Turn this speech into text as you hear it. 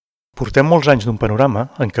Portem molts anys d'un panorama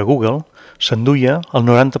en què Google s'enduia el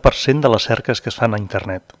 90% de les cerques que es fan a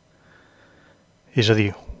internet. És a dir,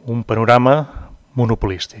 un panorama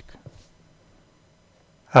monopolístic.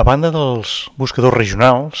 A banda dels buscadors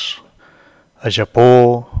regionals, a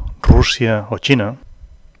Japó, Rússia o Xina,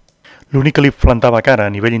 l'únic que li plantava cara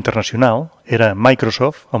a nivell internacional era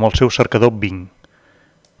Microsoft amb el seu cercador Bing.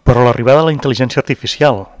 Però l'arribada de la intel·ligència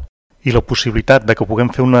artificial i la possibilitat de que puguem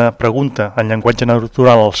fer una pregunta en llenguatge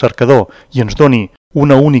natural al cercador i ens doni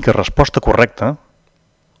una única resposta correcta,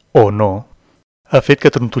 o no, ha fet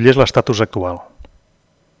que trontollés l'estatus actual.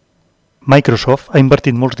 Microsoft ha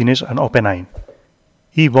invertit molts diners en OpenAI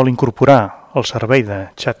i vol incorporar el servei de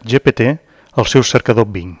ChatGPT al seu cercador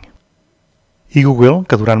Bing. I Google,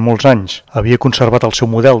 que durant molts anys havia conservat el seu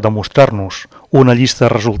model de mostrar-nos una llista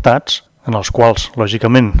de resultats en els quals,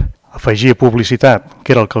 lògicament, afegia publicitat,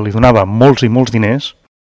 que era el que li donava molts i molts diners,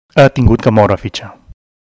 ha tingut que moure fitxa.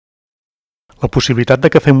 La possibilitat de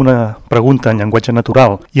que fem una pregunta en llenguatge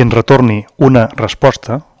natural i ens retorni una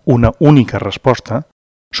resposta, una única resposta,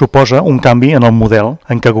 suposa un canvi en el model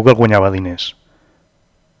en què Google guanyava diners.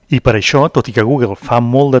 I per això, tot i que Google fa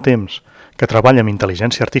molt de temps que treballa amb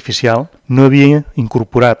intel·ligència artificial, no havia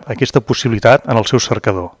incorporat aquesta possibilitat en el seu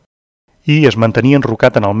cercador i es mantenia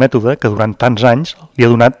enrocat en el mètode que durant tants anys li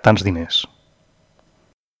ha donat tants diners.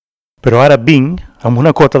 Però ara Bing, amb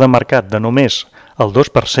una quota de mercat de només el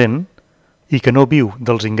 2% i que no viu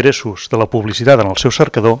dels ingressos de la publicitat en el seu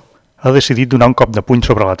cercador, ha decidit donar un cop de puny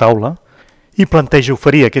sobre la taula i planteja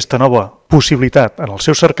oferir aquesta nova possibilitat en el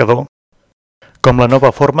seu cercador com la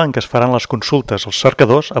nova forma en què es faran les consultes als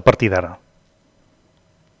cercadors a partir d'ara.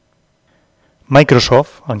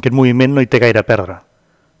 Microsoft en aquest moviment no hi té gaire a perdre,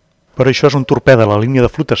 però això és un torpede a la línia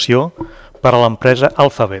de flotació per a l'empresa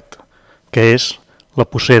Alphabet, que és la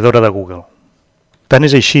posseïdora de Google. Tant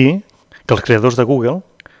és així que els creadors de Google,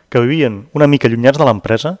 que vivien una mica allunyats de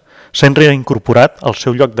l'empresa, s'han reincorporat al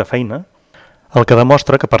seu lloc de feina, el que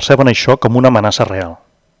demostra que perceben això com una amenaça real.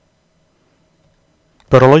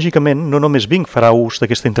 Però, lògicament, no només Bing farà ús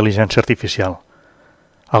d'aquesta intel·ligència artificial.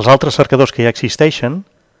 Els altres cercadors que ja existeixen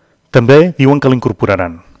també diuen que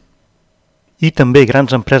l'incorporaran. I també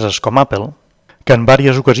grans empreses com Apple, que en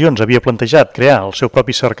diverses ocasions havia plantejat crear el seu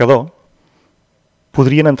propi cercador,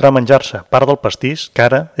 podrien entrar a menjar-se part del pastís que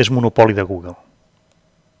ara és monopoli de Google.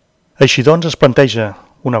 Així doncs es planteja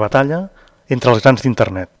una batalla entre els grans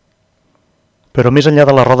d'internet. Però més enllà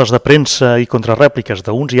de les rodes de premsa i contrarèpliques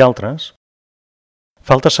d'uns i altres,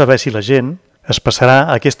 falta saber si la gent es passarà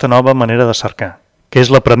a aquesta nova manera de cercar, que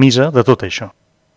és la premissa de tot això.